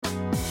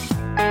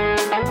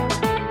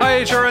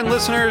HRN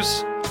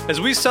listeners.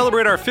 As we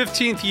celebrate our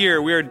 15th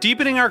year, we are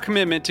deepening our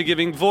commitment to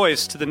giving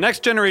voice to the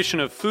next generation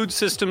of food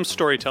systems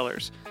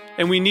storytellers,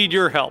 and we need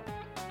your help.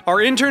 Our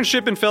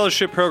internship and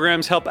fellowship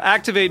programs help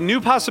activate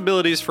new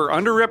possibilities for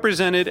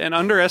underrepresented and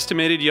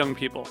underestimated young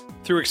people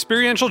through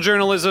experiential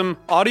journalism,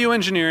 audio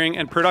engineering,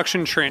 and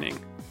production training.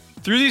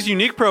 Through these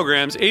unique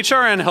programs,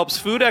 HRN helps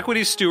food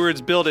equity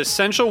stewards build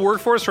essential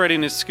workforce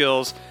readiness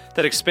skills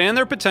that expand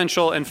their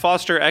potential and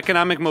foster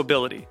economic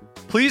mobility.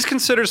 Please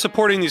consider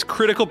supporting these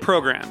critical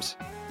programs.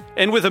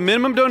 And with a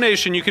minimum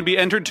donation, you can be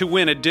entered to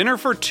win a dinner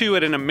for two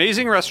at an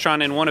amazing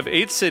restaurant in one of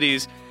 8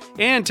 cities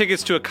and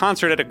tickets to a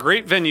concert at a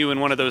great venue in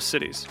one of those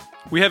cities.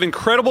 We have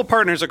incredible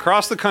partners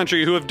across the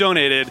country who have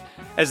donated,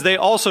 as they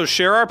also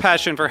share our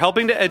passion for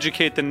helping to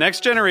educate the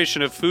next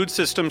generation of food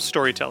systems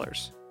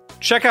storytellers.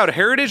 Check out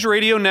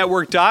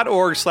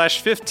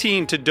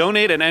heritageradionetwork.org/15 to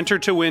donate and enter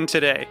to win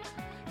today.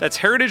 That's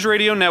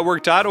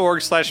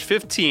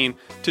heritageradionetwork.org/15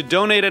 to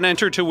donate and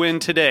enter to win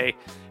today.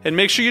 And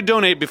make sure you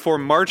donate before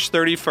March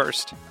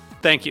 31st.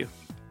 Thank you.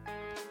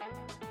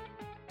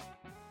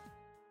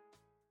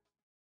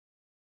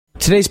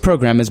 Today's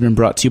program has been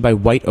brought to you by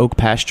White Oak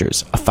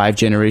Pastures, a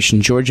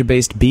 5-generation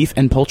Georgia-based beef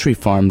and poultry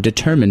farm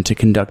determined to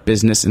conduct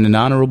business in an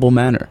honorable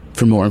manner.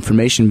 For more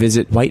information,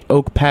 visit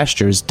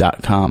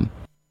whiteoakpastures.com.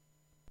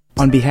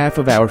 On behalf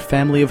of our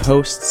family of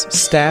hosts,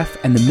 staff,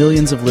 and the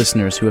millions of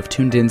listeners who have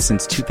tuned in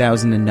since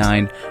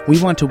 2009,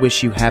 we want to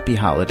wish you happy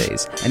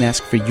holidays and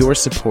ask for your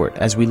support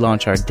as we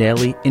launch our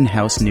daily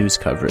in-house news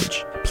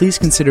coverage. Please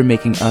consider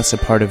making us a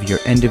part of your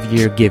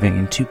end-of-year giving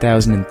in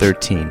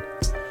 2013.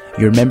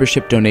 Your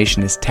membership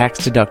donation is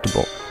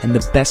tax-deductible and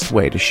the best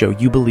way to show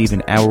you believe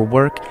in our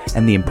work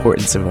and the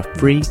importance of a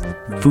free,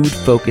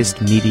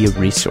 food-focused media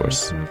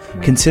resource.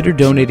 Consider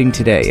donating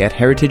today at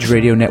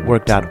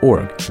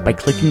heritageradionetwork.org by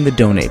clicking the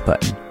donate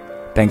button.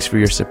 Thanks for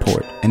your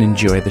support and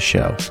enjoy the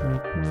show.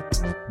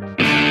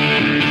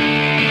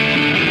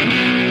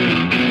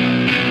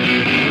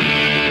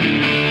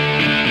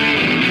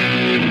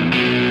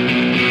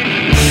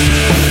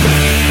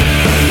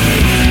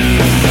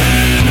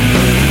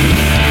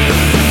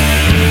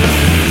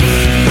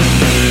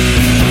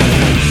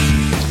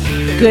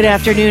 Good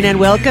afternoon and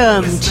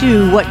welcome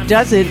to What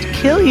Doesn't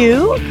Kill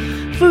You,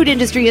 Food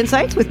Industry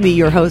Insights with me,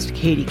 your host,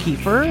 Katie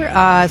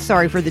Kiefer.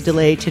 Sorry for the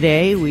delay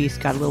today. We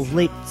got a little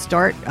late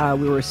start.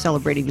 We were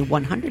celebrating the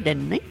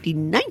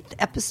 199th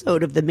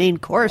episode of the Main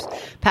Course,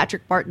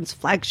 Patrick Barton's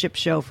flagship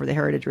show for the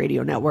Heritage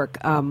Radio Network,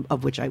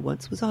 of which I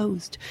once was a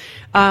host.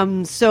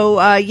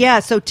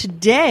 So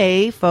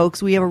today,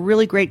 folks, we have a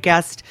really great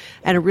guest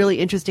and a really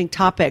interesting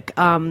topic.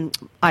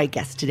 My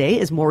guest today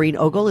is Maureen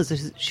Ogle,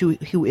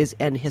 who is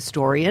an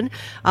historian.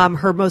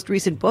 Her most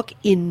recent book,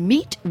 In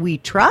Meat We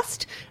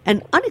Trust,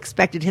 An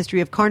Unexpected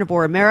History of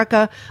Carnivore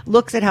America,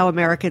 looks at how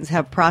Americans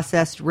have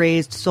processed,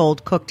 raised,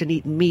 sold, cooked, and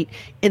eaten meat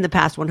in the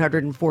past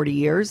 140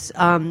 years.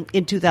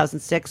 In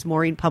 2006,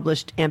 Maureen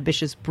published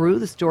Ambitious Brew,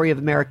 The Story of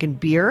American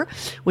Beer,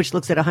 which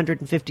looks at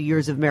 150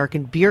 years of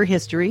American beer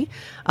history.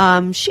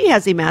 She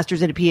has a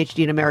master's and a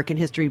PhD in American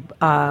history,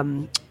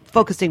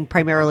 focusing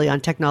primarily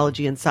on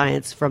technology and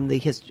science from the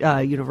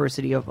Iowa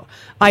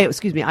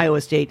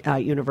State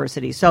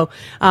University. So,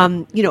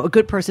 a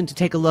good person to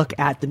take a look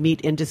at the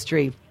meat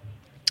industry.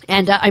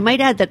 And I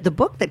might add that the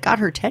book that got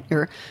her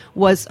tenure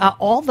was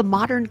All the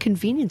Modern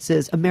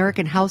Conveniences,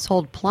 American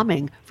Household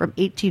Plumbing from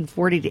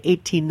 1840 to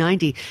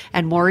 1890.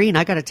 And Maureen,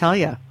 I got to tell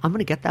you, I'm going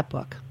to get that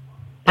book.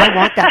 I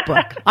want that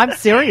book. I'm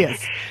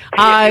serious.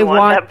 I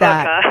want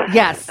that. Book, huh?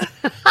 Yes.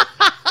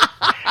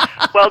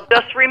 Well,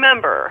 just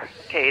remember,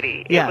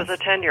 Katie, Yes. It was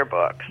a tenure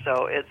book,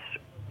 so it's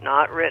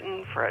not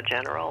written for a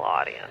general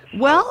audience.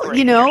 Well,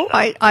 So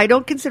I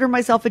don't consider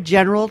myself a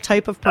general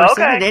type of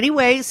person Okay. in any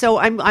way, so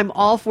I'm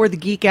all for the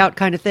geek out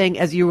kind of thing,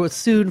 as you will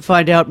soon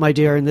find out, my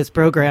dear, in this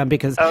program,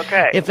 because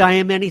if I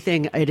am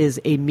anything, it is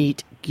a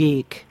meat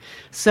geek.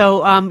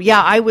 So,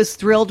 I was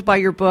thrilled by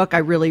your book. I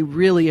really,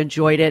 really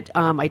enjoyed it.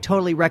 I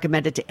totally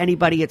recommend it to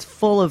anybody. It's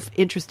full of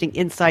interesting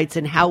insights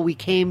in how we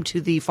came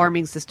to the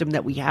farming system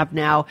that we have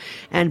now.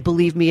 And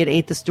believe me, it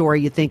ain't the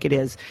story you think it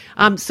is.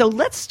 So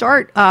let's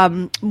start,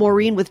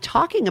 Maureen, with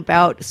talking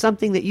about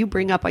something that you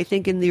bring up, I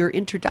think, in your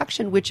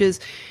introduction, which is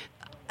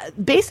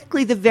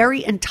basically the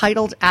very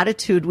entitled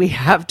attitude we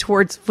have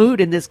towards food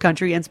in this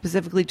country, and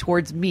specifically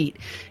towards meat.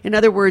 In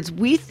other words,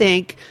 we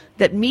think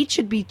that meat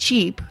should be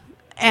cheap,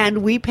 and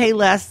we pay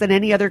less than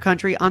any other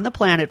country on the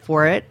planet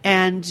for it.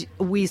 And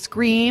we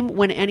scream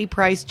when any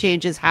price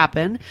changes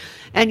happen.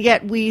 And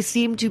yet we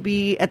seem to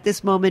be, at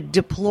this moment,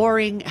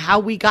 deploring how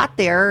we got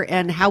there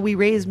and how we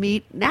raise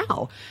meat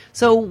now.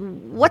 So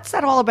what's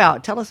that all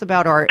about? Tell us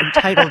about our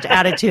entitled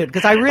attitude,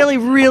 because I really,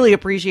 really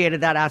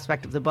appreciated that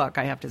aspect of the book,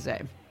 I have to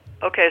say.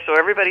 Okay, so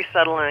everybody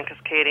settle in, because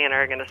Katie and I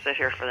are going to sit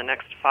here for the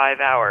next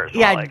 5 hours.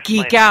 Yeah,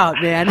 geek out,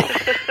 man.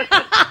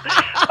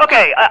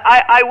 Okay,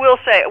 I will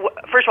say,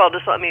 first of all,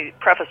 just let me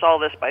preface all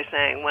this by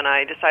saying when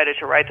I decided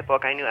to write the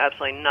book, I knew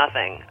absolutely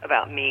nothing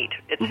about meat,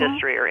 its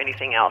history, or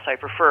anything else. I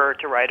prefer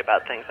to write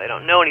about things I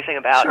don't know anything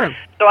about. Sure.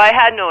 So I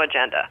had no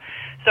agenda.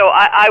 So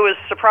I was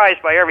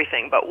surprised by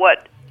everything, but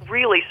what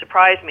really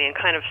surprised me and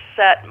kind of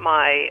set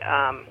my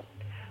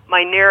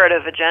my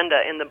narrative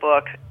agenda in the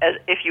book, as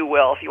if you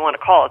will, if you want to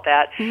call it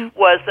that,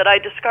 was that I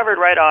discovered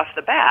right off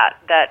the bat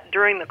that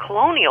during the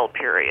colonial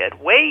period,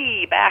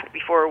 way back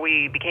before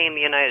we became the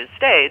United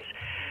States,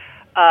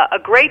 a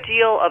great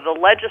deal of the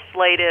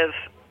legislative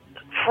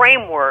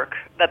framework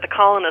that the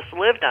colonists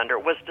lived under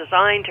was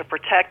designed to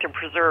protect and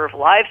preserve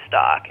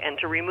livestock and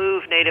to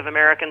remove Native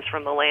Americans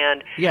from the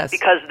land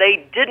because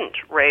they didn't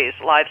raise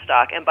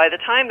livestock. And by the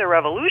time the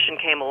Revolution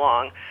came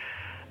along,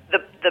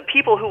 the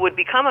people who would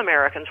become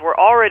Americans were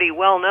already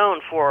well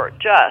known for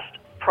just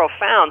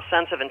profound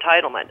sense of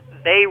entitlement.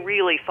 They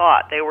really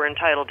thought they were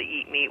entitled to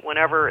eat meat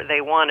whenever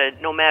they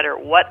wanted, no matter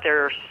what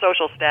their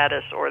social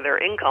status or their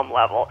income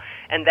level,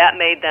 and that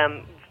made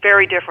them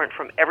very different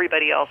from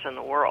everybody else in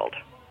the world.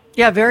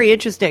 Yeah, very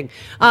interesting.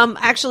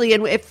 Actually,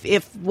 and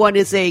if one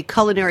is a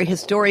culinary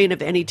historian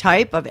of any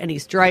type, of any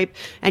stripe,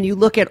 and you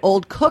look at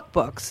old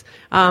cookbooks,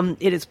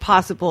 it is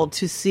possible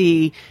to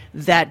see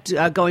that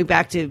going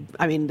back to,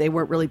 I mean, they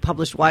weren't really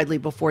published widely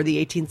before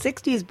the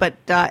 1860s, but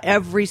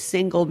every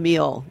single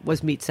meal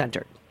was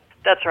meat-centered.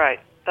 That's right.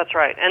 That's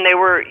right. And they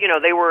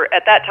were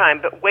at that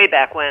time, but way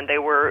back when,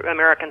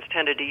 Americans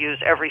tended to use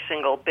every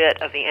single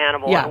bit of the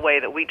animal in a way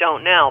that we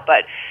don't now.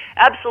 But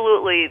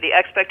absolutely, the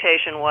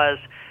expectation was,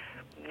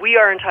 we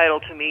are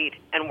entitled to meat,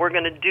 and we're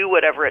going to do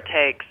whatever it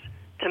takes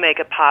to make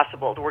it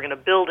possible. We're going to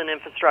build an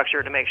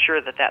infrastructure to make sure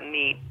that that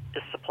meat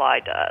is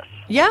supplied to us.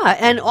 Yeah,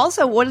 and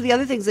also one of the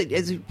other things that,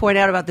 as you point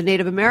out about the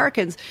Native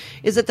Americans,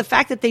 is that the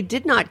fact that they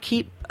did not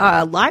keep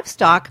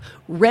livestock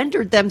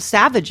rendered them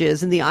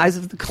savages in the eyes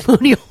of the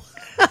colonial.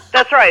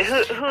 That's right.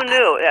 Who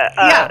knew?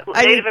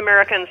 Native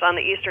Americans on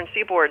the eastern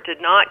seaboard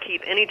did not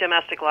keep any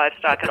domestic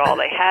livestock at all.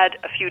 They had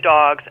a few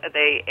dogs.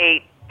 They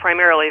ate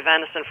primarily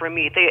venison for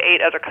meat. They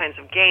ate other kinds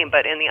of game,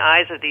 but in the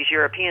eyes of these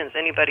Europeans,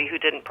 anybody who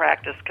didn't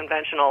practice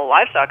conventional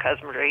livestock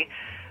husbandry,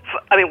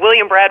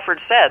 William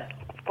Bradford said,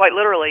 quite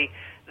literally,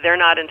 they're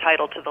not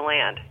entitled to the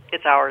land.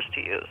 It's ours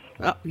to use.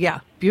 Oh, yeah,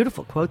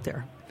 beautiful quote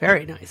there.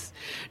 Very nice.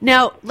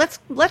 Now let's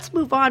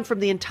move on from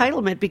the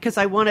entitlement, because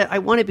I want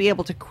to be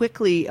able to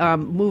quickly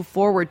move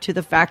forward to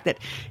the fact that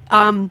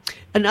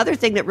another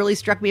thing that really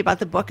struck me about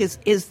the book is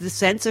the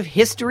sense of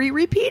history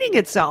repeating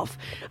itself.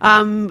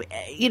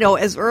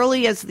 As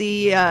early as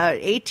the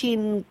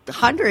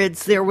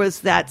 1800s, there was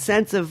that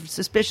sense of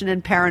suspicion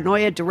and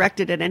paranoia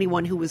directed at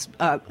anyone who was.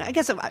 I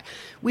guess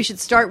we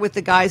should start with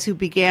the guys who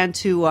began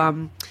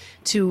to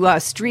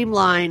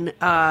streamline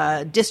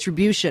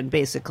distribution,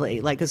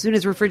 basically. Like, as soon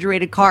as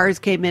refrigerated cars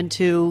came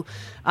into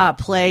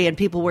play and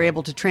people were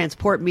able to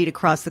transport meat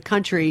across the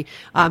country,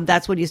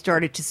 that's when you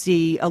started to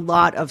see a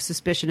lot of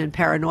suspicion and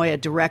paranoia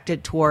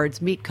directed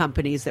towards meat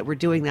companies that were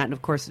doing that. And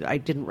of course, I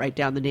didn't write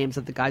down the names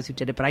of the guys who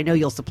did it, but I know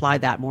you'll supply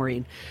that,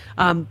 Maureen.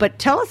 But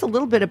tell us a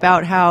little bit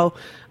about how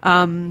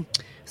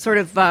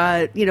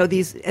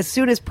these, as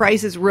soon as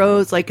prices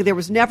rose, like there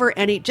was never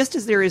any, just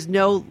as there is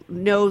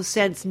no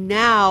sense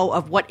now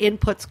of what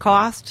inputs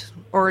cost,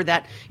 or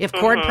that if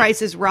corn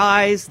prices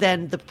rise,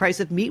 then the price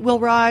of meat will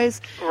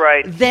rise.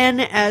 Right. Then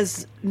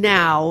as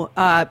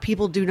now,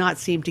 people do not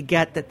seem to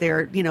get that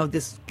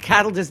this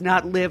cattle does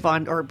not live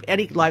on, or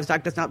any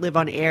livestock does not live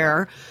on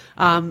air,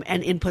 and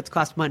inputs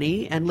cost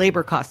money and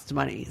labor costs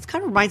money. It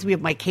kind of reminds me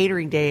of my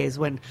catering days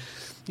when,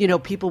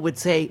 people would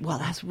say, well,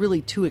 that's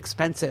really too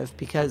expensive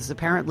because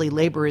apparently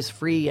labor is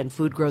free and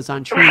food grows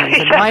on trees. Right.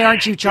 And why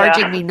aren't you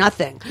charging me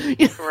nothing?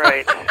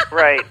 Right.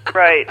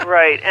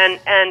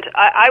 And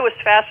I was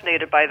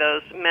fascinated by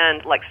those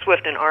men like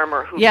Swift and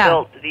Armour who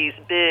built these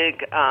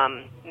big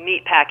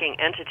meat packing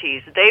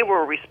entities. They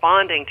were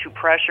responding to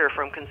pressure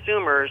from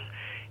consumers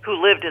who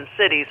lived in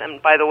cities.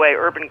 And by the way,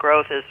 urban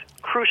growth is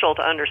crucial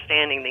to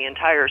understanding the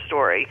entire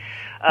story.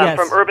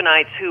 From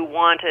urbanites who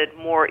wanted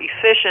more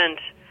efficient,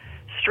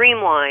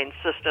 streamlined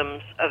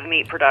systems of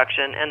meat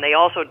production, and they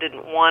also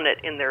didn't want it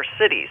in their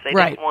cities. They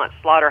didn't want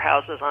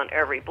slaughterhouses on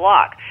every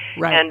block.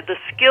 Right. And the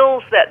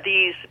skills that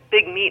these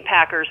big meat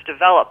packers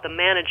developed, the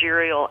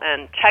managerial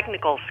and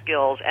technical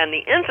skills and the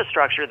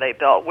infrastructure they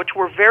built, which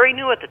were very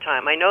new at the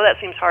time. I know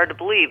that seems hard to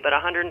believe, but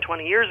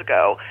 120 years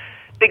ago,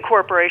 big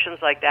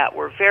corporations like that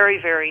were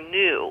very, very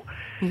new.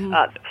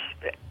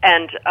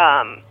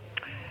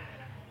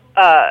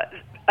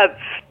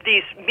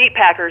 These meat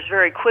packers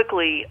very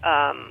quickly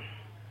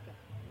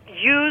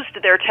used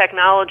their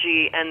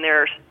technology and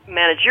their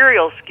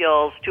managerial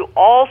skills to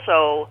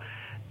also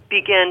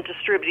begin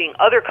distributing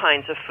other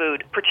kinds of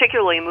food,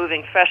 particularly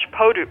moving fresh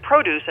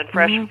produce and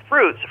fresh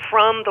fruits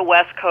from the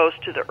West Coast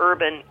to the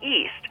urban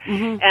East.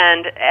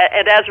 And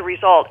as a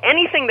result,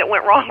 anything that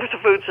went wrong with the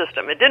food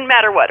system, it didn't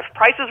matter what. If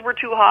prices were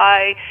too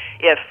high,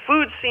 if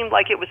food seemed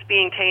like it was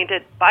being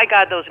tainted, by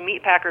God, those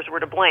meat packers were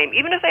to blame.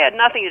 Even if they had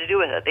nothing to do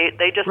with it,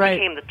 they just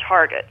became the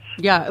targets.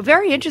 Yeah,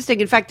 very interesting.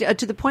 In fact,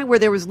 to the point where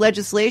there was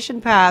legislation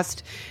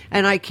passed,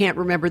 and I can't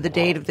remember the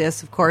date of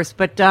this, of course,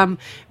 but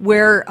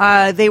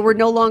where they were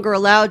no longer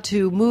allowed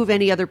to move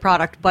any other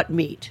product but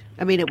meat.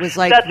 I mean, it was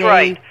like That's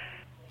right.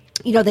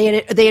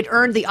 They had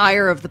earned the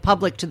ire of the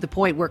public to the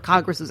point where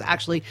Congress was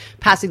actually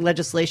passing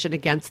legislation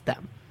against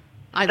them.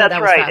 I That's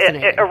thought that was right.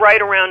 fascinating.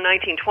 Right around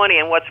 1920.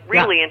 And what's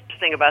really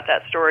interesting about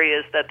that story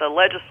is that the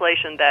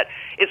legislation that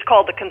is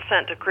called the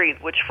Consent Decree,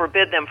 which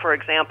forbid them, for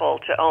example,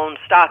 to own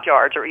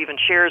stockyards or even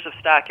shares of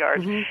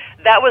stockyards,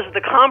 that was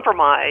the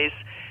compromise,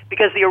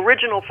 because the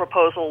original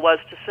proposal was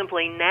to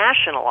simply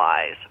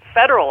nationalize,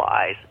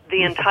 federalize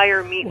the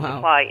entire meat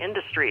supply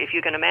industry, if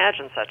you can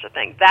imagine such a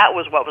thing. That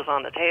was what was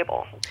on the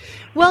table.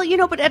 Well,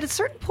 but at a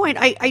certain point,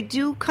 I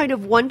do kind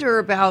of wonder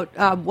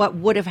about what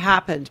would have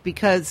happened,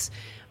 because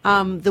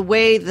the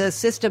way the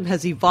system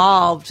has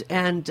evolved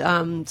and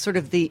sort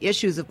of the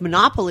issues of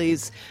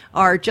monopolies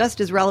are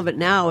just as relevant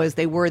now as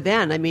they were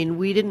then. I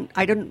mean,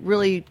 I didn't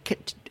really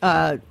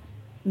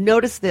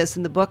notice this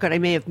in the book, and I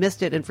may have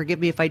missed it, and forgive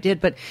me if I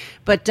did, but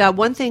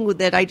one thing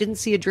that I didn't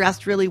see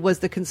addressed really was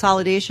the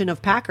consolidation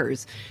of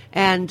packers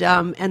and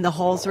the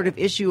whole sort of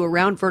issue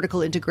around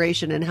vertical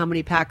integration and how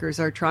many packers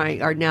are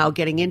now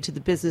getting into the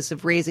business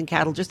of raising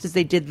cattle just as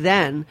they did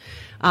then.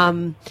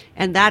 And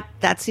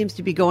that seems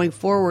to be going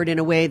forward in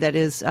a way that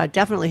is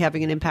definitely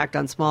having an impact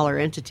on smaller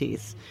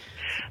entities.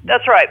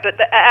 That's right, but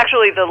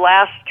actually the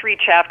last 3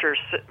 chapters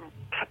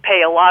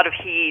pay a lot of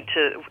heed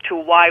to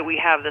why we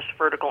have this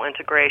vertical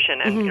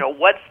integration and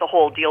what's the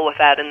whole deal with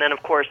that, and then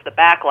of course the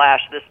backlash,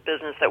 this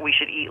business that we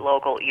should eat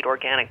local, eat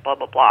organic, blah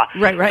blah blah.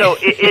 Right. So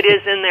it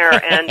is in there,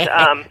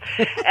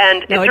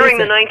 and during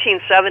the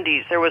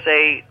 1970s there was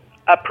a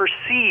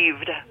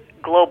perceived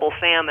global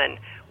famine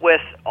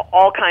with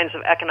all kinds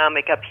of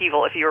economic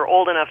upheaval. If you're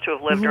old enough to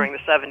have lived during the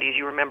 70s,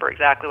 you remember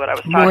exactly what I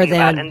was talking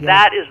about, and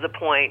that is the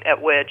point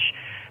at which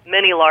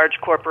many large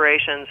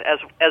corporations,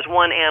 as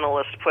one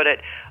analyst put it,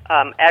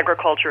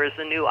 agriculture is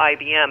the new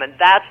IBM, and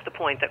that's the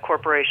point that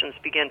corporations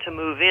begin to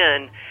move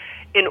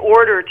in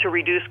order to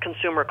reduce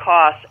consumer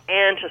costs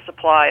and to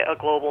supply a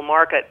global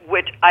market,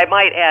 which I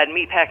might add,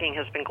 meatpacking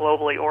has been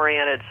globally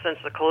oriented since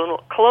the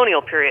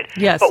colonial period.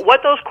 Yes. But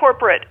what those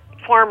corporate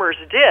farmers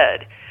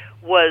did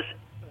was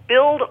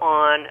build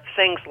on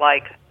things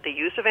like the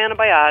use of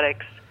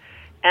antibiotics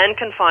and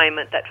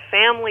confinement that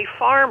family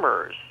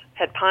farmers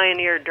had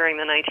pioneered during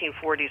the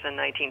 1940s and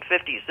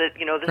 1950s. That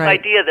this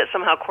idea that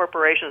somehow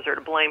corporations are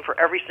to blame for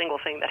every single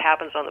thing that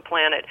happens on the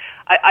planet,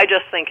 I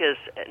just think is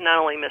not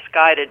only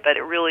misguided, but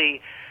it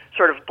really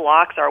sort of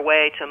blocks our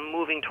way to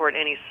moving toward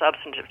any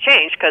substantive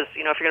change. Because if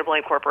you're going to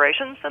blame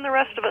corporations, then the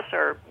rest of us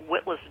are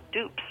witless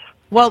dupes.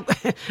 Well,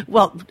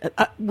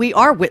 we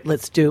are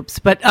witless dupes,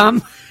 but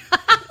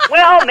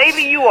Well,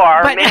 maybe you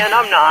are, but, man.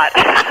 I'm not.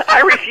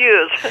 I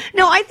refuse.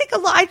 No, I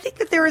think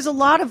that there is a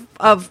lot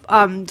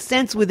of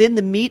sense within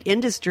the meat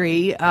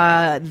industry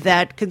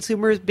that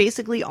consumers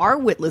basically are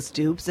witless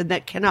dupes and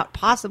that cannot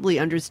possibly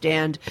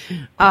understand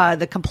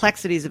the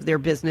complexities of their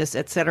business,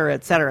 et cetera,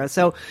 et cetera.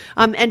 So,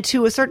 and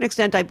to a certain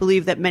extent, I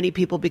believe that many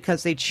people,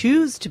 because they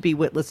choose to be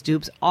witless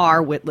dupes,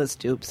 are witless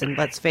dupes. And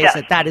let's face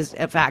it, that is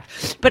a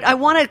fact. But I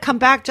want to come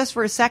back just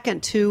for a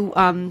second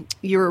to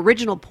your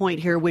original point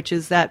here, which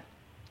is that,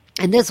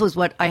 and this was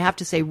what I have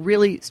to say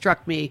really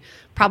struck me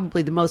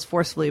probably the most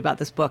forcefully about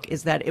this book,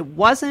 is that it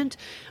wasn't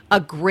a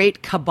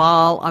great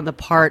cabal on the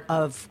part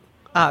of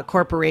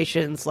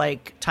corporations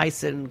like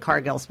Tyson,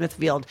 Cargill,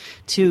 Smithfield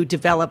to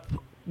develop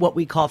what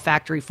we call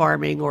factory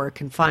farming or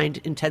confined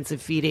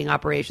intensive feeding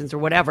operations or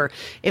whatever.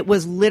 It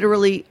was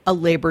literally a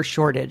labor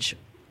shortage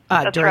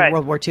during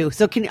World War II.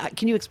 So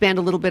can you expand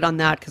a little bit on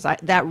that? Because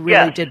that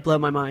really did blow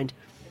my mind.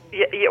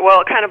 Yeah,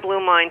 well, it kind of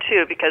blew mine,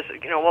 too, because,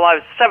 while I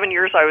was 7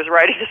 years I was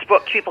writing this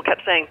book, people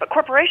kept saying, but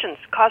corporations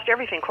cost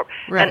everything.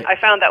 Right. And I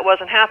found that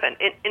wasn't happening.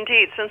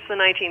 Indeed, since the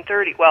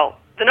 1930s,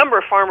 the number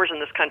of farmers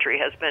in this country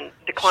has been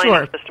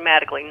declining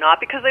systematically, not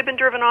because they've been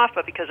driven off,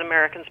 but because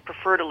Americans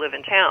prefer to live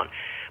in town.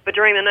 But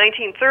during the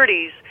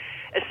 1930s,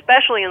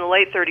 especially in the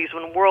late 30s,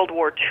 when World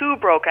War II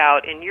broke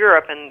out in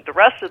Europe and the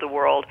rest of the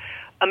world,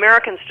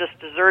 Americans just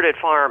deserted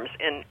farms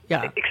in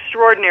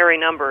extraordinary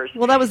numbers.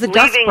 Well, that was the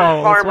Dust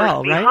Bowl as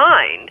well, right?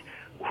 Behind,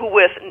 who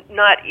with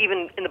not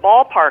even in the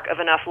ballpark of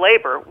enough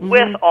labor,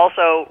 with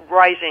also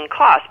rising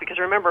costs. Because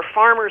remember,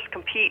 farmers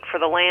compete for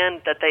the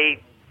land that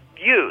they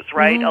use,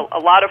 right? A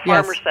lot of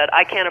farmers said,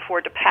 I can't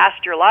afford to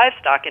pasture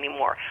livestock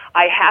anymore.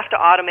 I have to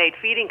automate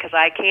feeding because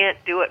I can't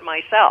do it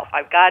myself.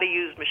 I've got to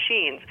use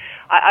machines.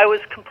 I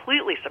was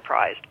completely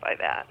surprised by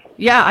that.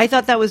 Yeah, I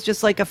thought that was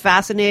just like a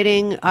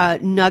fascinating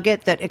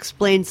nugget that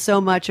explains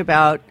so much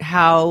about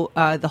how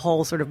the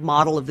whole sort of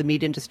model of the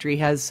meat industry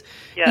has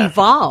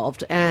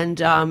evolved, and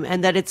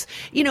that it's,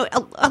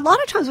 a lot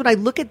of times when I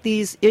look at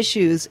these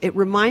issues, it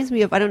reminds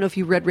me of, I don't know if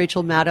you read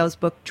Rachel Maddow's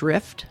book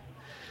Drift.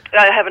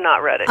 I have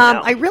not read it.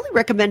 No. I really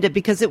recommend it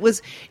because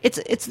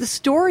it's the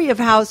story of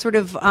how sort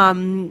of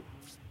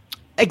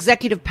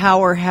executive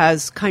power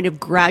has kind of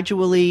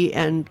gradually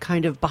and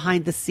kind of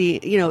behind the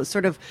scene,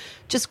 sort of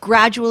just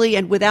gradually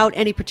and without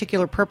any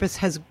particular purpose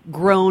has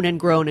grown and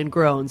grown and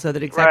grown, so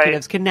that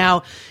executives can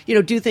now,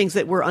 do things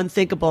that were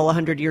unthinkable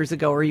 100 years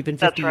ago or even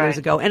 50 years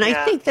ago. And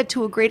I think that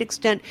to a great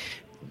extent,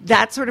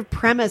 that sort of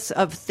premise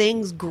of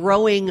things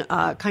growing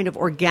kind of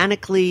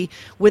organically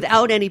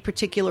without any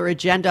particular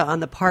agenda on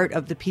the part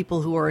of the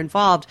people who are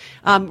involved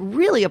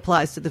really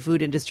applies to the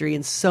food industry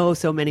in so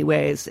many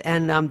ways.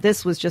 And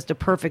this was just a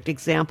perfect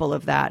example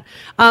of that.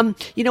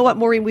 You know what,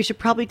 Maureen, we should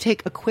probably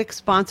take a quick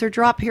sponsor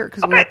drop here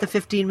because we're at the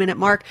 15-minute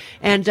mark.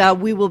 And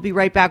we will be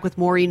right back with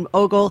Maureen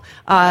Ogle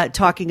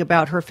talking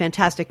about her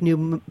fantastic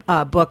new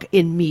book,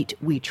 In Meat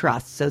We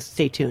Trust. So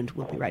stay tuned.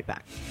 We'll be right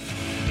back.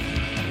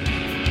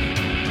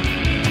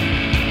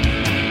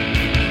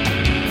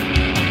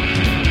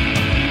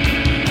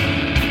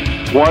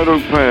 White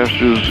Oak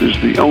Pastures is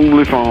the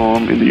only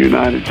farm in the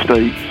United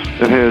States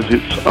that has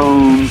its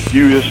own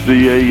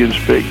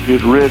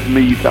USDA-inspected red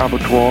meat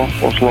abattoir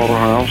or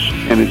slaughterhouse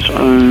and its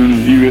own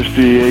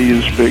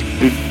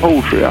USDA-inspected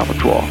poultry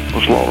abattoir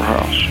or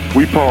slaughterhouse.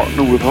 We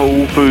partner with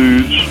Whole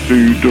Foods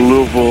to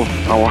deliver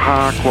our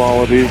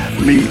high-quality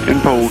meat and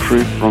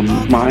poultry from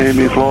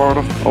Miami,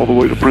 Florida, all the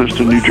way to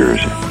Princeton, New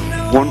Jersey.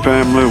 One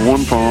family,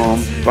 one farm,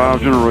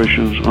 5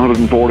 generations,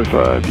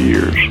 145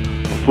 years.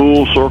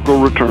 Full circle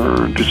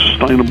return to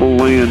sustainable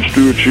land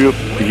stewardship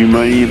and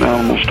humane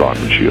animal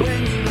stockmanship.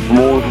 For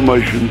more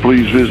information,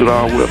 please visit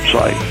our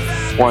website,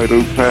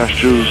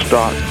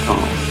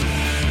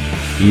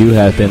 whiteoakpastures.com. You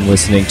have been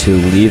listening to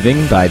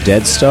Leaving by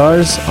Dead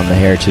Stars on the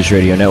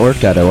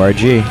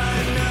heritageradionetwork.org.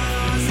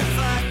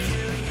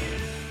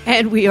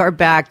 And we are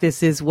back.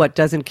 This is What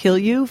Doesn't Kill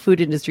You, Food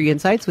Industry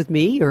Insights with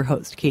me, your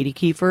host, Katie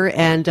Kiefer.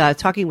 And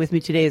talking with me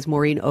today is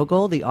Maureen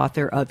Ogle, the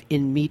author of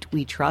In Meat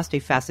We Trust, a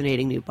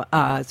fascinating new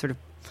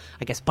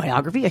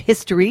biography, a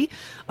history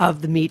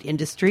of the meat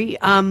industry.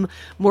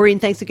 Maureen,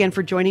 thanks again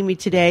for joining me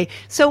today.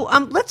 So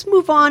let's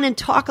move on and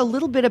talk a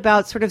little bit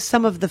about sort of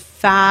some of the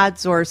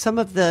fads or some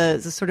of the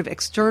sort of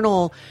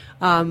external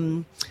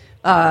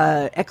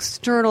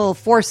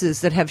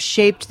forces that have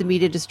shaped the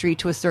meat industry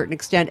to a certain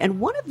extent.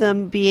 And one of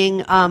them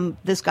being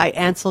this guy,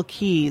 Ancel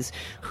Keys,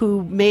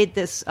 who made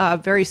this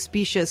very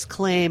specious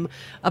claim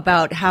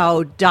about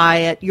how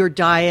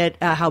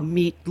how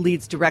meat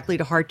leads directly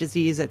to heart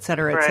disease, et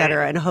cetera,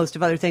 and a host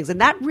of other things.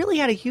 And that really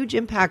had a huge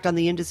impact on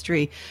the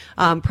industry,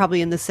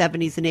 probably in the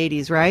 70s and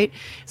 80s, right?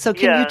 So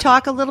can you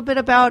talk a little bit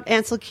about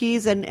Ancel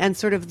Keys and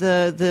sort of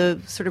the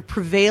sort of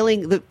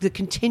prevailing, the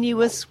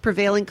continuous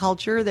prevailing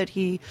culture that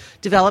he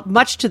developed,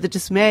 much to the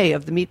dismay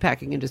of the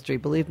meatpacking industry,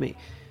 believe me.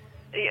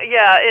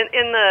 Yeah,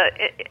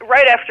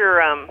 right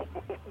after,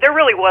 there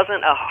really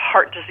wasn't a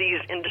heart disease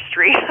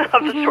industry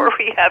of the sort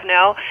we have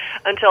now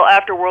until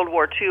after World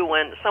War II,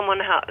 when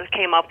someone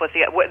came up with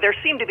there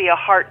seemed to be a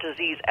heart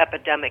disease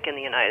epidemic in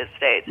the United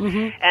States.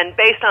 And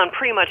based on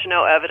pretty much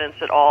no evidence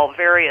at all,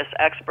 various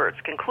experts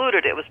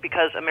concluded it was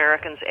because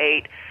Americans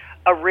ate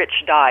a rich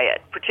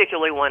diet,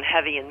 particularly one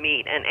heavy in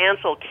meat. And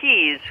Ancel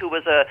Keys, who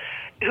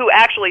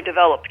actually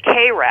developed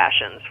K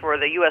rations for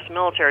the U.S.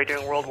 military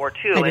during World War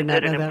II and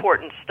did an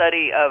important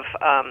study of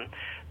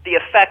the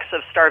effects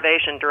of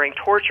starvation during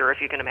torture,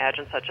 if you can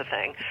imagine such a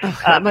thing.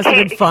 That must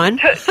have been fun.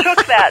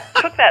 Took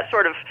that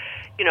sort of,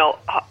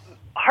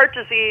 heart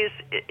disease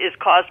is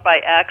caused by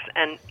X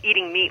and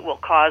eating meat will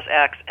cause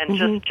X, and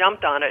just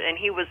jumped on it. And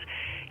he was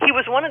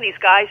one of these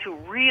guys who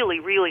really,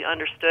 really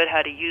understood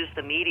how to use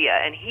the media,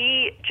 and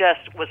he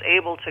just was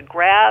able to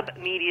grab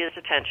media's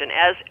attention.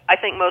 As I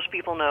think most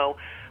people know,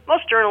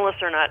 most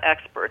journalists are not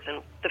experts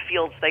in the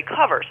fields they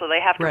cover, so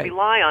they have to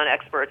rely on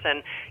experts.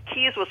 And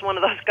Keys was one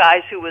of those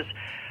guys who was,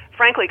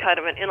 frankly, kind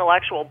of an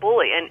intellectual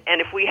bully.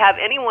 And if we have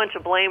anyone to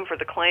blame for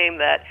the claim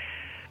that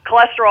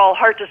cholesterol,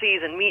 heart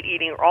disease, and meat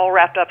eating are all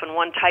wrapped up in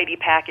one tidy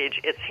package,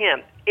 it's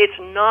him. It's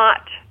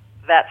not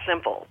that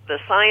simple. The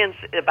science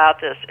about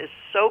this is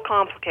so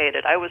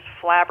complicated. I was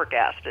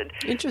flabbergasted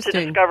to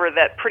discover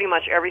that pretty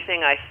much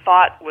everything I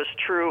thought was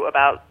true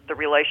about the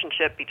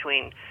relationship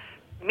between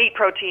meat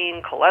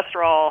protein,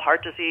 cholesterol,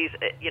 heart disease,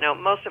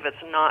 most of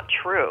it's not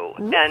true.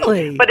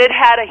 Really? But it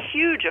had a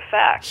huge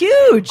effect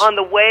on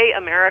the way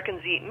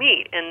Americans eat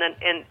meat.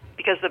 And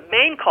because the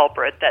main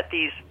culprit that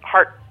these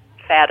heart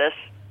faddists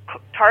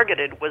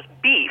targeted was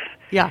beef.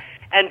 Yeah.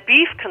 And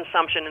beef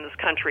consumption in this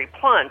country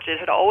plunged. It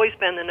had always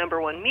been the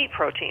number one meat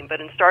protein, but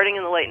starting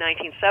in the late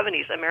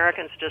 1970s,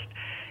 Americans just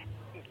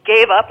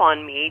gave up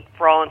on meat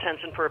for all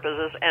intents and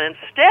purposes and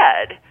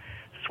instead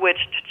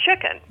switched to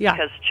chicken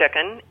because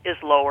chicken is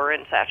lower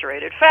in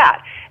saturated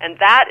fat. And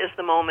that is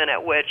the moment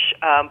at which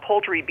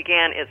poultry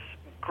began its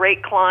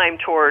great climb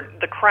toward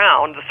the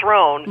crown, the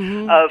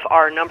throne of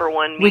our number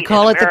one meat. We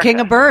call it the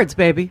king of birds,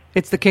 baby.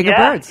 It's the king of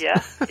birds.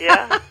 Yeah.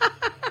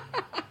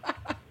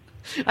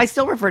 I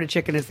still refer to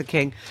chicken as the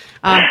king.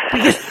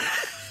 Because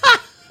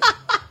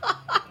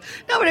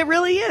no, but it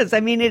really is. I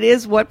mean, it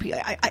is what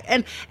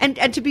and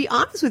to be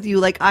honest with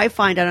you, I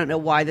find, I don't know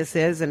why this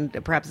is, and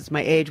perhaps it's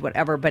my age,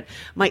 whatever, but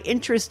my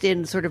interest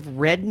in sort of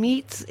red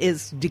meats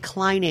is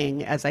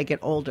declining as I get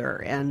older,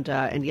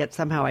 and yet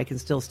somehow I can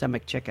still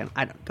stomach chicken.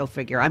 Go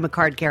figure. I'm a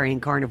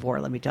card-carrying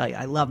carnivore. Let me tell you,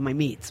 I love my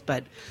meats,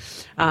 but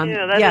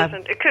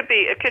isn't. It could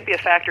be a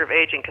factor of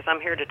aging, because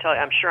I'm here to tell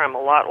you, I'm sure I'm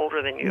a lot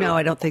older than you. No,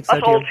 I don't think so.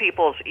 Us old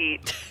peoples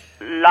eat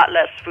lot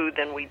less food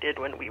than we did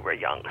when we were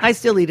young. I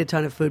still eat a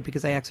ton of food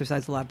because I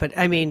exercise a lot, but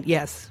I mean,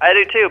 yes. I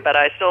do too, but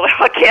I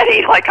can't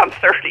eat like I'm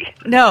 30.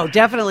 No,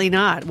 definitely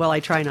not. Well, I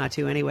try not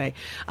to anyway.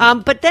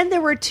 But then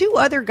there were two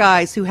other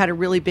guys who had a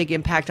really big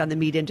impact on the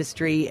meat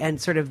industry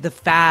and sort of the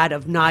fad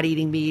of not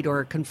eating meat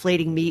or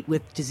conflating meat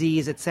with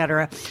disease, et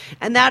cetera.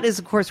 And that is,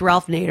 of course,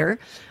 Ralph Nader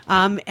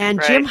and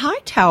right. Jim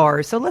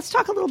Hightower. So let's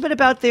talk a little bit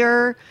about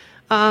their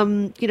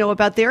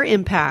about their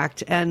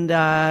impact and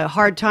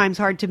Hard Times,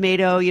 Hard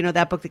Tomato,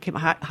 that book that came,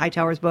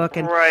 Hightower's book,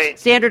 and right.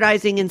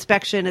 standardizing,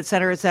 inspection, et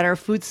cetera,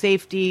 food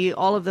safety,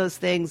 all of those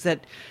things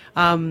that,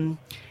 I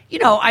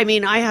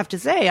mean, I have to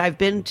say, I've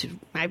been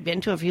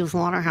to a few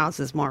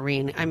slaughterhouses,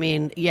 Maureen. I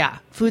mean, yeah,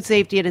 food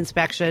safety and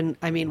inspection.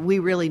 I mean, we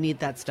really need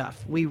that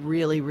stuff. We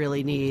really,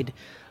 really need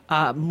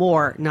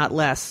more, not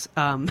less.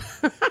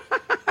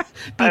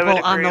 People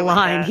on the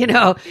line,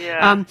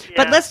 Yeah,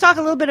 But let's talk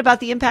a little bit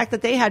about the impact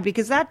that they had,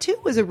 because that too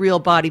was a real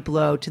body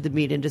blow to the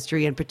meat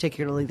industry and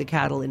particularly the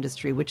cattle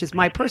industry, which is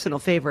my personal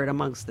favorite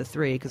amongst the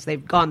three because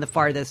they've gone the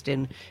farthest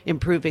in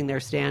improving their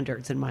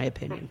standards, in my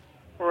opinion.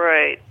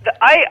 Right.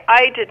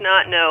 I did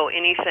not know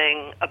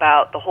anything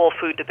about the whole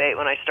food debate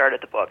when I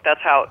started the book.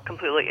 That's how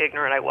completely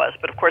ignorant I was.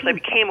 But of course, I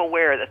became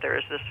aware that there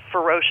is this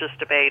ferocious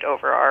debate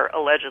over our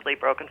allegedly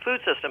broken food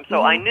system.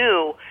 So I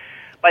knew,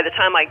 by the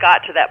time I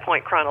got to that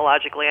point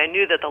chronologically, I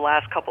knew that the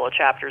last couple of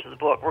chapters of the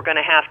book were going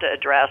to have to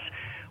address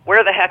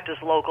where the heck does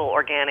local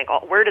organic,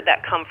 where did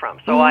that come from?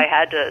 So I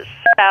had to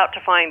set out to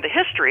find the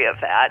history of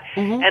that,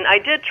 and I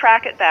did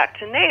track it back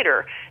to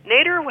Nader.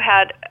 Nader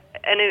had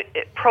a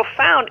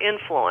profound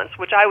influence,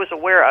 which I was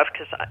aware of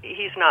because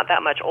he's not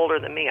that much older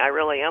than me. I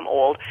really am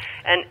old,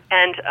 and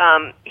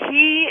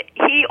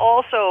he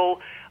also,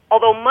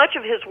 although much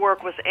of his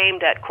work was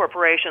aimed at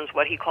corporations,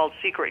 what he called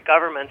secret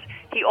governments,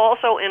 he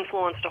also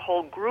influenced a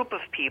whole group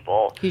of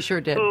people he sure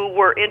did. Who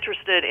were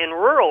interested in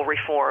rural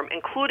reform,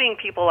 including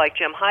people like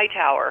Jim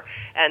Hightower.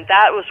 And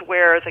that was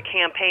where the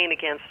campaign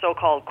against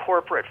so-called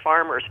corporate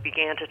farmers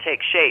began to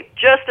take shape,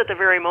 just at the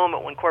very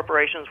moment when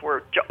corporations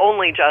were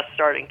only just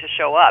starting to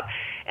show up.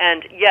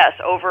 And yes,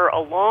 over a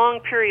long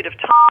period of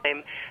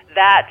time,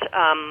 that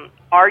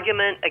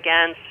argument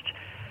against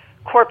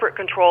corporate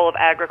control of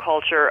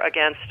agriculture,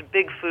 against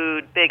big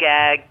food, big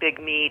ag,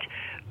 big meat,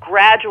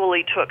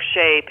 gradually took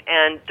shape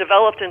and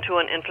developed into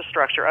an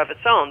infrastructure of its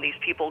own. These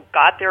people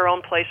got their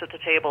own place at the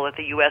table at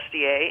the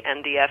USDA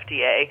and the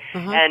FDA.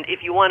 And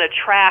if you want to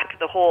track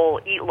the whole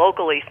eat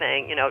locally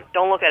thing,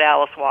 don't look at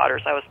Alice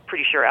Waters. I was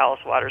pretty sure Alice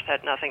Waters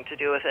had nothing to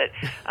do with it.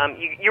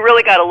 You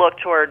really got to look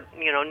toward,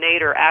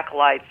 Nader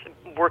acolytes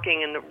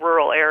working in the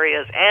rural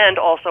areas and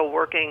also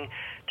working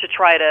to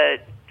try to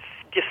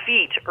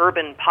defeat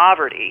urban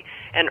poverty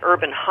and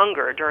urban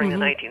hunger during the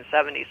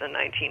 1970s and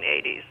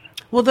 1980s.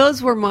 Well,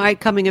 those were my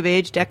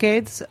coming-of-age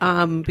decades,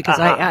 because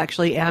I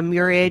actually am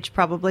your age,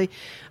 probably.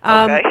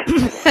 Okay.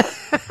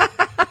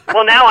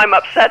 Well, now I'm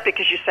upset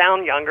because you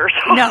sound younger.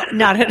 So. No,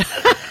 not at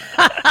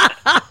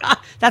all.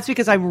 That's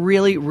because I'm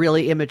really,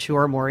 really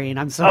immature, Maureen.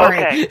 I'm sorry.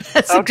 Okay.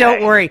 So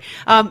don't worry.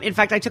 In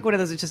fact, I took one of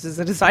those just as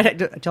an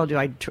aside. I told you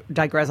I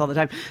digress all the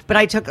time. But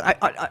I took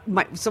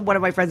so one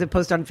of my friends had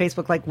posted on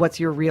Facebook, like, what's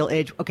your real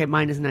age? Okay,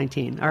 mine is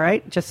 19. All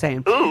right? Just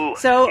saying. Ooh,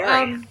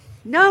 so,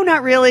 no,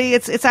 not really.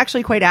 It's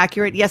actually quite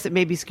accurate. Yes, it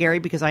may be scary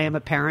because I am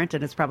a parent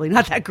and it's probably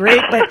not that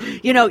great, but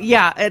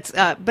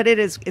yeah, but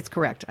it's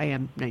correct. I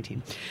am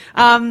 19.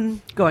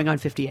 Going on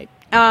 58.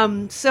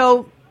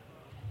 So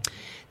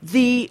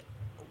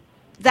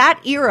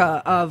that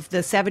era of the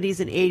 70s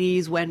and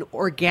 80s when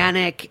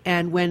organic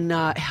and when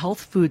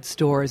health food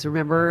stores,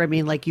 remember? I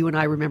mean, like you and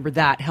I remember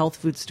that, health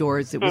food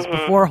stores. It was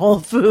before Whole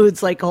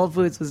Foods. Like Whole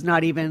Foods was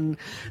not even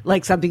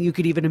like something you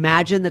could even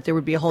imagine that there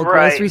would be a whole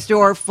grocery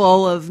store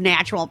full of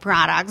natural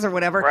products or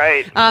whatever.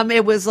 Right.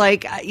 It was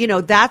like,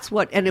 that's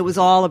what, and it was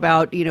all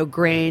about,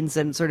 grains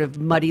and sort of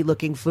muddy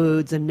looking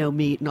foods and no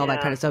meat and all that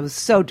kind of stuff. It was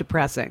so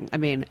depressing. I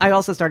mean, I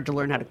also started to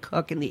learn how to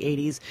cook in the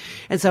 80s.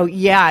 And so,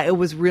 yeah, it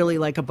was really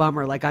like a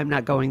bummer. Like I'm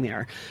not going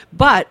there.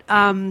 But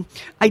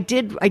I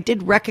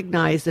did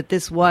recognize that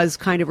this was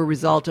kind of a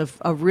result of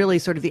really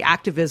sort of the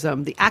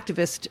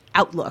activist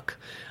outlook,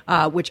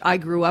 which I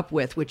grew up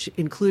with, which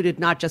included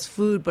not just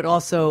food, but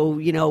also,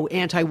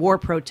 anti-war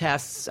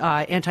protests,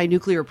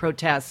 anti-nuclear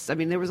protests. I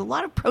mean, there was a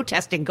lot of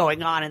protesting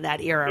going on in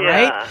that era,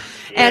 right?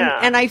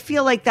 And I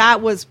feel like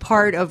that was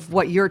part of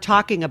what you're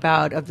talking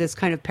about, of this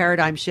kind of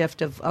paradigm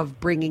shift of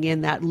bringing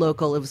in that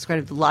local. It was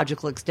kind of the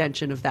logical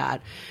extension of that.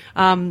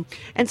 And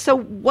so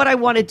what I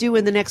want to do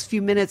in the next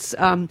few minutes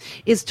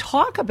is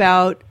talk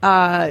about,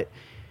 the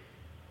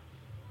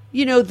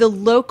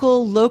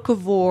local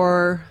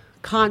locavore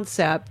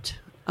concept,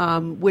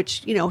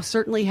 which,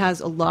 certainly has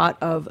a lot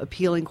of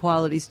appealing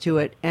qualities to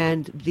it,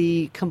 and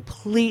the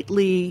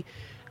completely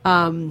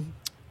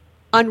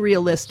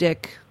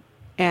unrealistic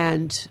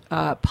and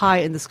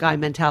pie-in-the-sky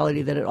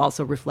mentality that it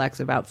also reflects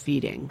about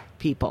feeding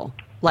people,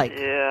 like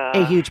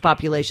a huge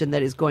population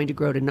that is going to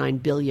grow to 9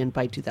 billion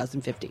by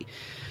 2050.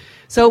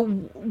 So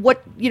one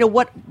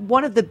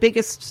of the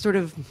biggest sort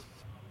of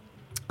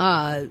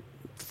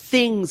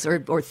things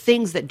or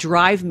things that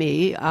drive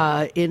me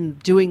in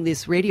doing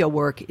this radio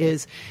work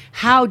is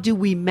how do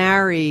we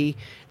marry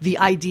the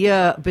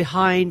idea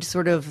behind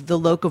sort of the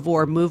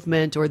locavore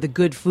movement or the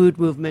good food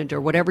movement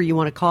or whatever you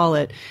want to call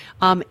it,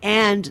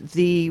 and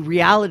the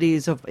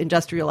realities of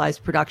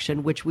industrialized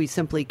production, which we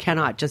simply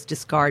cannot just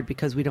discard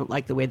because we don't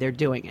like the way they're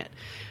doing it.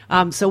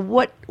 So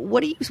what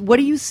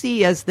do you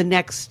see as the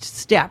next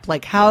step?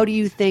 Like, how do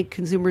you think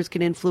consumers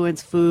can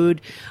influence food?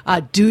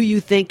 Do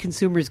you think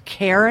consumers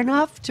care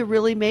enough to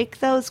really make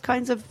those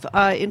kinds of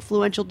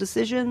influential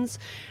decisions?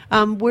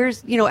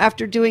 Where's,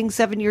 after doing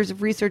 7 years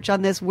of research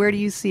on this, where do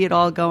you see it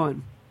all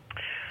going?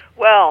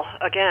 Well,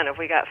 again, if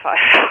we got 5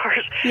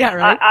 hours, yeah,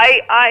 right.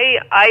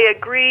 I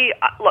agree.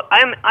 Look,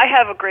 I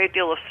have a great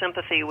deal of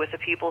sympathy with the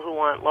people who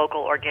want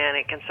local,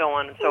 organic, and so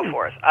on and so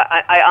forth.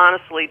 I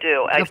honestly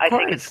do. I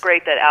think it's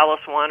great that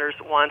Alice Waters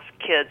wants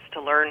kids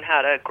to learn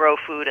how to grow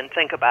food and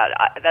think about it.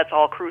 That's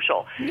all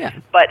crucial. Yeah.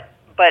 But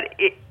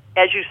it,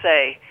 as you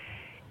say,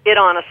 it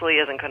honestly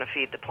isn't going to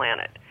feed the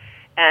planet.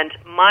 And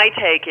my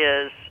take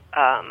is.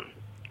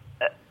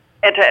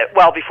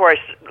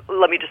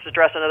 Let me just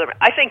address another.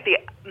 I think the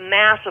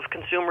mass of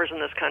consumers in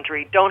this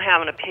country don't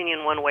have an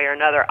opinion one way or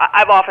another.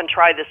 I've often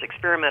tried this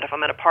experiment. If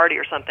I'm at a party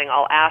or something,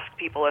 I'll ask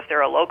people if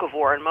they're a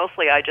locavore, and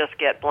mostly I just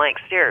get blank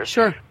stares.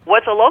 Sure.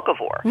 What's a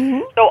locavore?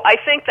 Mm-hmm. So I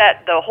think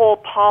that the whole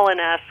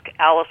Pollen-esque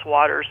Alice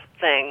Waters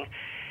thing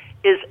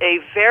is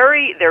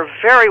they're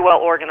very well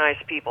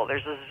organized people.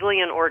 There's a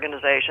zillion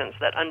organizations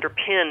that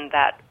underpin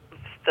that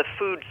the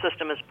food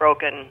system is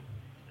broken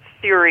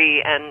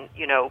theory and,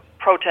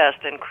 protest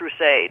and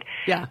crusade.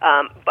 Yeah.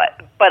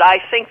 But I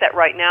think that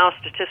right now,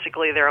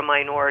 statistically, they're a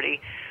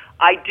minority.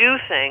 I do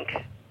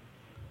think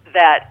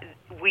that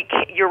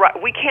you're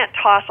right. We can't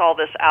toss all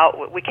this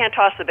out. We can't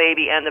toss the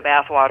baby and the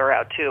bathwater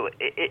out, too.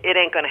 It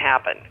ain't going to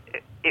happen.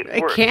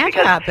 It can't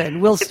happen.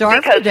 We'll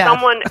starve to death.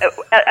 Someone,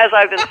 as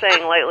I've been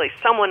saying lately,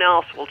 someone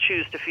else will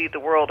choose to feed the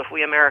world if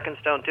we Americans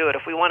don't do it.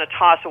 If we want to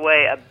toss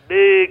away a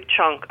big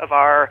chunk of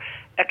our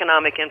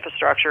economic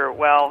infrastructure,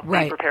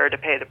 be prepared to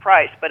pay the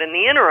price. But in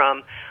the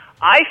interim,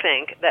 I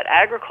think that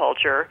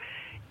agriculture,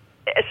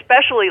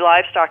 especially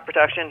livestock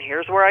production,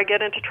 here's where I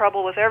get into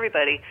trouble with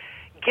everybody.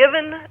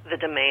 Given the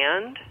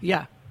demand,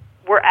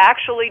 we're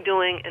actually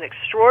doing an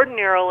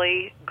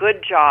extraordinarily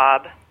good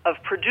job of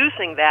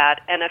producing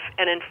that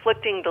and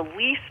inflicting the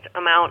least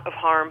amount of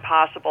harm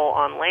possible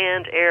on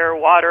land, air,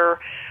 water,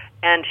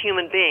 and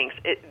human beings.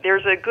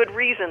 There's a good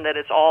reason that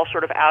it's all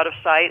sort of out of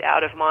sight,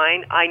 out of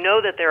mind. I know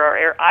that there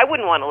are I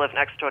wouldn't want to live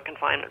next to a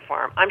confinement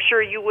farm. I'm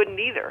sure you wouldn't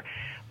either.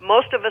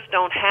 Most of us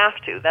don't have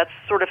to. That's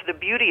sort of the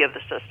beauty of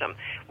the system,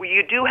 where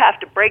you do have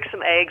to break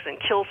some eggs and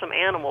kill some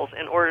animals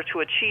in order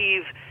to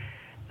achieve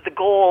the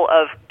goal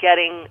of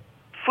getting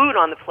food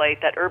on the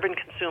plate that urban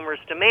consumers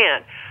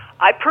demand.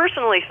 I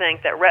personally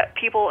think that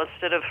people,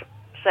 instead of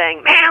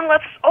saying, man,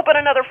 let's open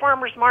another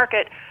farmer's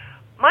market,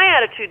 my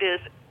attitude is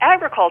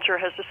agriculture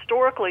has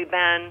historically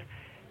been,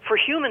 for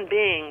human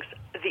beings,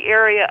 the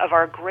area of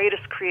our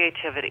greatest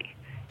creativity.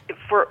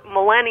 For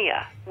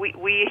millennia,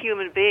 we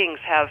human beings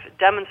have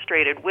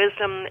demonstrated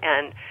wisdom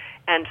and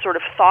sort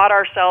of thought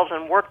ourselves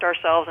and worked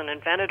ourselves and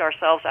invented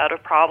ourselves out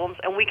of problems,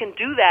 and we can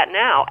do that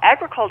now.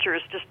 Agriculture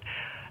is just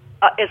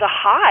is a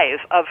hive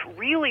of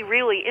really,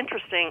 really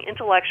interesting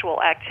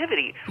intellectual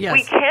activity. Yes.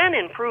 We can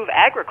improve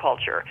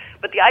agriculture,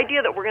 but the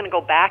idea that we're going to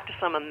go back to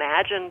some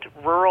imagined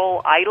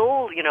rural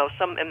idyll,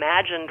 some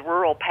imagined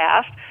rural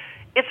past,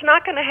 it's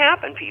not going to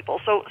happen,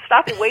 people. So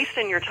stop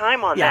wasting your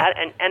time on that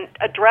and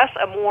address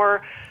a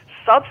more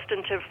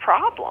substantive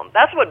problem.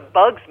 That's what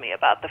bugs me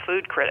about the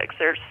food critics.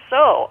 They're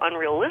so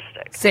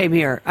unrealistic. Same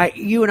here.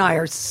 You and I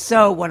are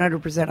so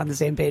 100% on the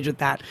same page with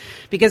that.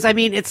 Because,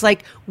 it's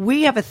like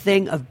we have a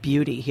thing of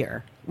beauty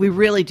here. We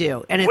really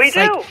do. And it's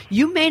like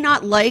you may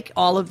not like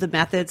all of the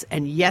methods,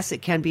 and yes,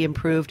 it can be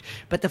improved,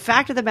 but the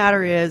fact of the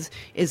matter is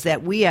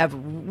that we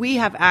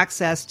have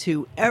access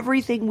to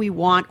everything we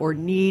want or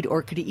need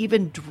or could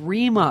even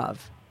dream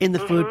of in the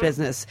food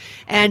business.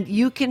 And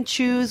you can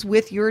choose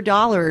with your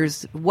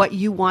dollars what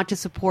you want to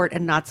support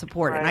and not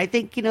support. Right. And I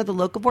think, the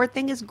locavore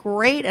thing is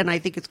great, and I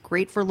think it's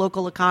great for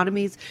local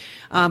economies.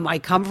 I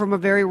come from a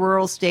very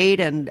rural state,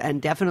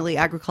 and definitely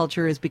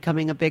agriculture is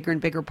becoming a bigger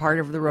and bigger part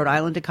of the Rhode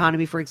Island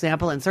economy, for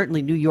example, and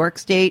certainly New York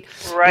State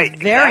is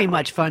very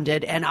much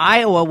funded, and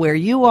Iowa, where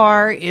you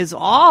are, is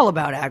all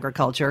about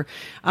agriculture.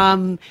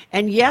 And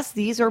yes,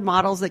 these are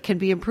models that can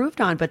be improved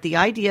on, but the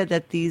idea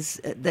that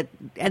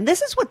and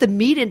this is what the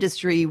meat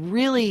industry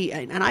really,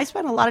 and I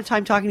spent a lot of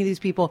time talking to these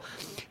people,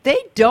 they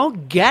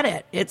don't get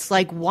it. It's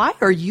like, why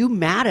are you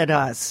mad at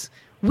us?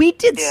 We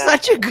did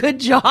such a good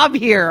job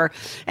here.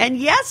 And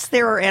yes,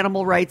 there are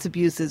animal rights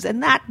abuses,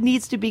 and that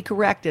needs to be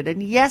corrected.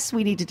 And yes,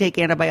 we need to take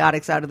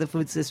antibiotics out of the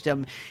food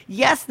system.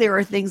 Yes, there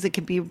are things that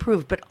can be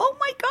improved. But oh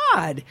my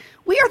God,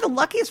 we are the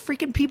luckiest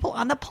freaking people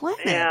on the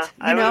planet. Yeah,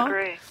 I would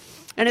agree.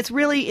 And it's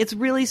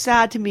really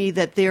sad to me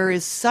that there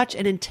is such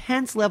an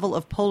intense level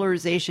of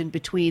polarization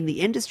between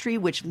the industry,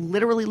 which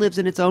literally lives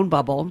in its own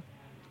bubble,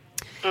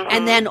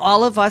 and then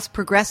all of us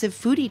progressive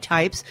foodie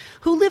types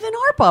who live in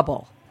our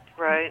bubble.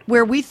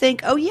 where we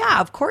think, oh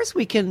yeah, of course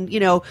we can,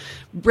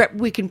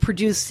 we can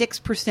produce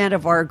 6%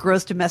 of our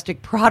gross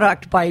domestic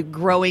product by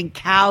growing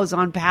cows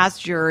on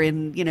pasture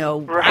in,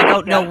 I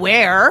don't know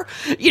where,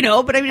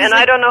 but I mean, and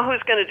I don't know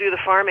who's going to do the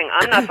farming.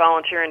 I'm not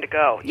volunteering to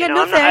go.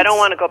 I don't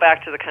want to go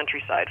back to the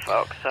countryside,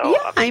 folks. So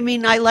yeah, I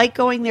mean, I like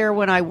going there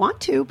when I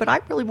want to, but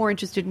I'm really more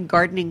interested in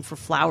gardening for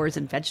flowers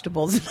and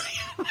vegetables.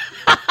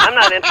 I'm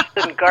not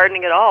interested in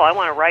gardening at all. I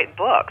want to write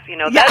books.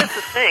 That is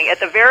the thing. At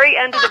the very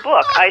end of the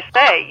book, I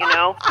say,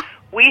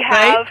 we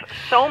have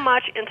so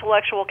much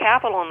intellectual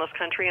capital in this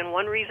country, and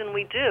one reason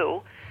we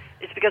do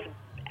is because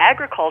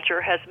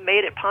agriculture has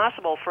made it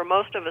possible for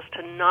most of us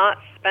to not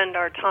spend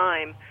our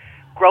time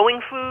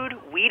growing food,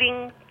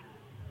 weeding,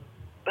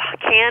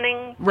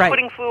 canning,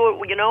 putting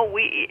food.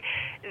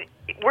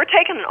 We're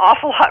taking an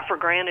awful lot for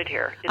granted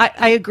here.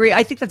 I agree.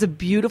 I think that's a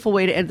beautiful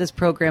way to end this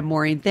program,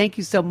 Maureen. Thank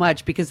you so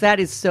much, because that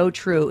is so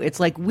true. It's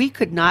like we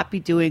could not be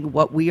doing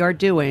what we are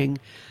doing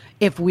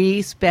if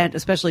we spent,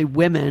 especially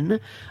women,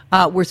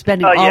 we're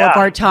spending all of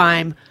our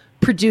time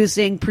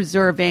producing,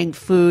 preserving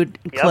food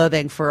and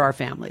clothing for our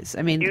families.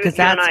 I mean, because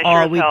that's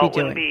all we'd be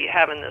doing. Wouldn't be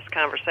having this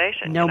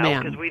conversation. No,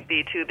 ma'am. Because we'd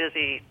be too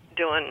busy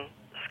doing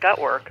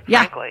gut work,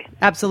 frankly.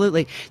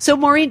 Absolutely. So,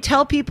 Maureen,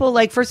 tell people,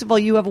 first of all,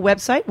 you have a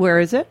website. Where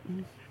is it?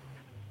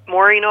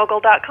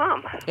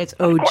 MaureenOgle.com. It's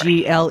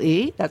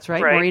OGLE. That's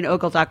right.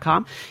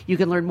 MaureenOgle.com. You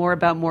can learn more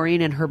about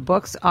Maureen and her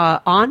books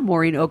on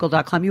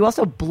MaureenOgle.com. You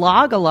also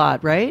blog a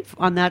lot, right?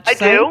 On that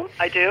site?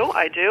 I do.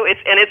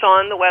 It's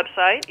on the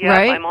website. Yeah.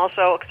 Right. I'm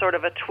also sort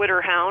of a Twitter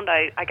hound.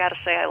 I got to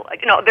say,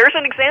 there's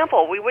an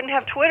example. We wouldn't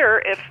have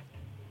Twitter if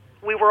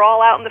we were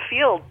all out in the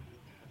field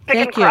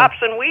picking crops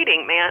and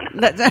weeding, man.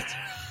 That's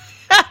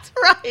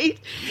right.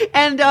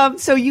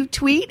 And so you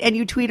tweet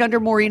under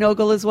Maureen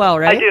Ogle as well,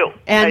 right? I do.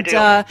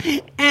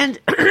 And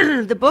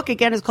the book,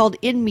 again, is called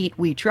In Meat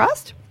We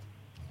Trust.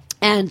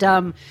 And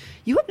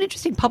you have an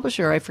interesting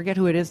publisher. I forget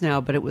who it is now,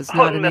 but it was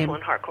not a name. Houghton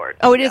Mifflin Harcourt.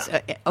 Oh, it is?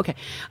 Okay.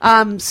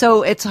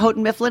 So it's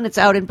Houghton Mifflin. It's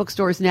out in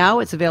bookstores now.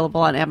 It's available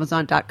on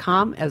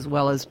Amazon.com as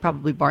well as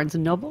probably Barnes &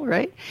 Noble,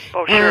 right?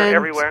 Oh, sure.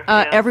 Everywhere.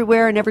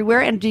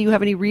 Everywhere. And do you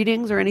have any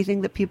readings or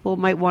anything that people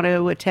might want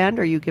to attend?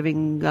 Are you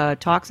giving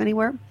talks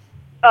anywhere?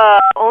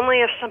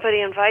 Only if somebody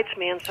invites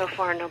me, and so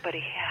far nobody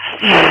has.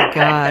 Oh,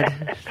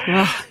 God.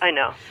 Well, I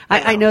know.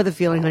 I know the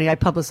feeling, honey. I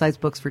publicized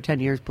books for 10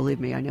 years. Believe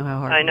me, I know how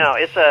hard I know.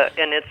 it is.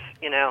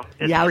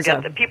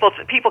 People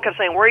kept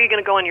saying, where are you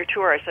going to go on your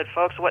tour? I said,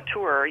 folks, what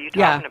tour are you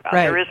talking about?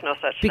 Right. There is no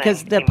such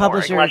because thing the anymore,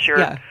 publisher, unless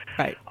you're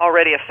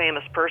already a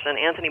famous person.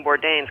 Anthony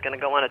Bourdain's going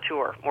to go on a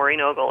tour. Maureen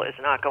Ogle is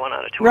not going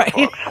on a tour,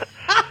 folks.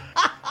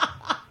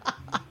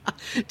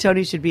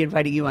 Tony should be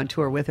inviting you on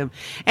tour with him.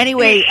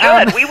 Anyway,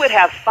 we would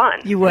have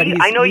fun. You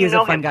would. I know you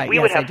know a fun him. Guy. We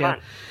would have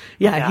fun.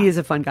 Yeah, he is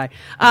a fun guy.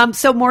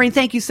 So, Maureen,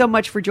 thank you so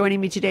much for joining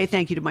me today.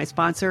 Thank you to my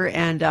sponsor,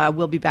 and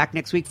we'll be back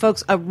next week.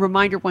 Folks, a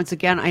reminder once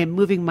again, I am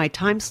moving my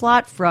time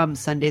slot from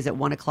Sundays at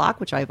 1 o'clock,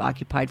 which I have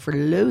occupied for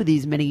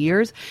these many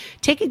years.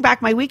 Taking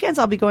back my weekends,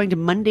 I'll be going to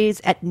Mondays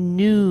at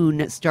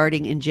noon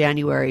starting in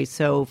January.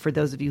 So for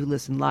those of you who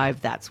listen live,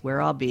 that's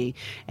where I'll be.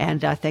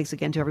 And thanks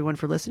again to everyone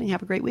for listening.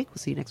 Have a great week. We'll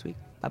see you next week.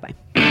 Bye-bye.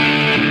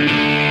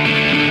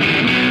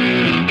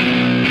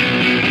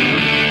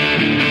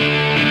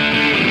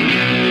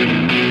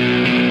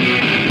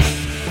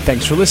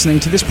 Thanks for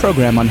listening to this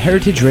program on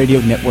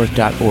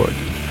heritageradionetwork.org.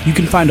 You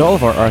can find all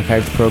of our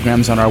archived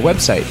programs on our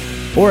website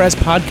or as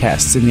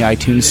podcasts in the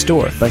iTunes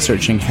Store by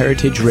searching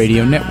Heritage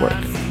Radio Network.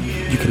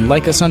 You can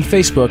like us on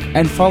Facebook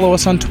and follow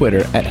us on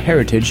Twitter at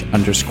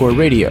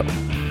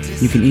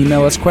 @heritage_radio. You can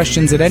email us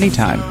questions at any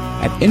time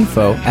at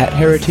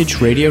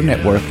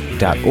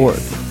info@heritageradionetwork.org.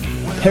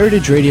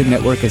 Heritage Radio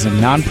Network is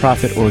a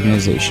non-profit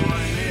organization.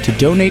 To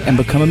donate and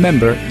become a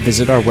member,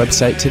 visit our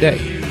website today.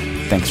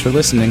 Thanks for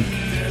listening.